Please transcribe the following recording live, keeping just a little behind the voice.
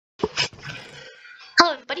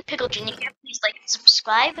Hello everybody, Pickle Junior here. Please like and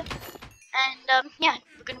subscribe. And yeah,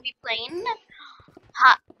 we're gonna be playing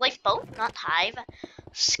Lifeboat, not Hive,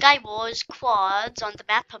 Skywars quads on the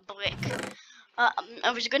map of Brick.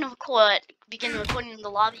 I was gonna begin recording in the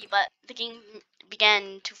lobby, but the game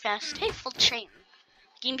began too fast. Hey, full train.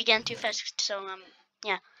 The game began too fast, so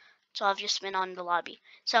yeah, so I've just been on the lobby.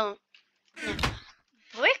 So yeah,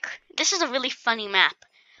 Brick. This is a really funny map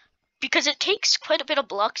because it takes quite a bit of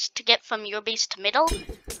blocks to get from your base to middle.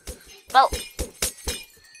 Well,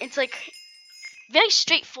 it's like very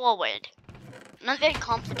straightforward, not very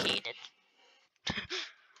complicated.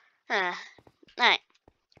 Alright,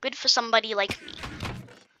 good for somebody like me.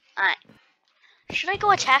 Alright, should I go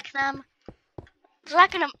attack them?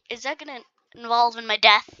 Is that gonna involve in my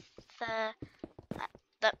death?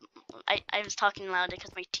 That I was talking louder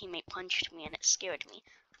because my teammate punched me and it scared me.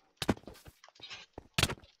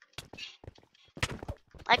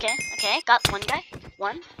 Okay, got one guy.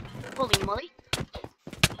 One. Holy moly.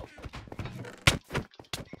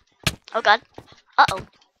 Oh god. Uh-oh.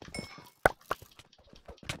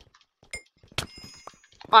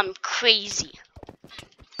 I'm crazy.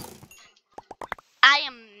 I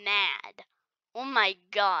am mad. Oh my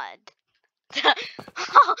god.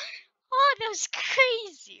 Oh, that was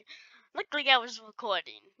crazy. Luckily I was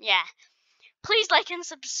recording. Yeah. Please like and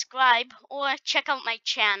subscribe or check out my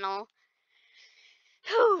channel.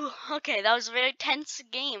 Whew. Okay, that was a very tense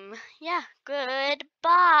game. Yeah,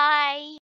 goodbye.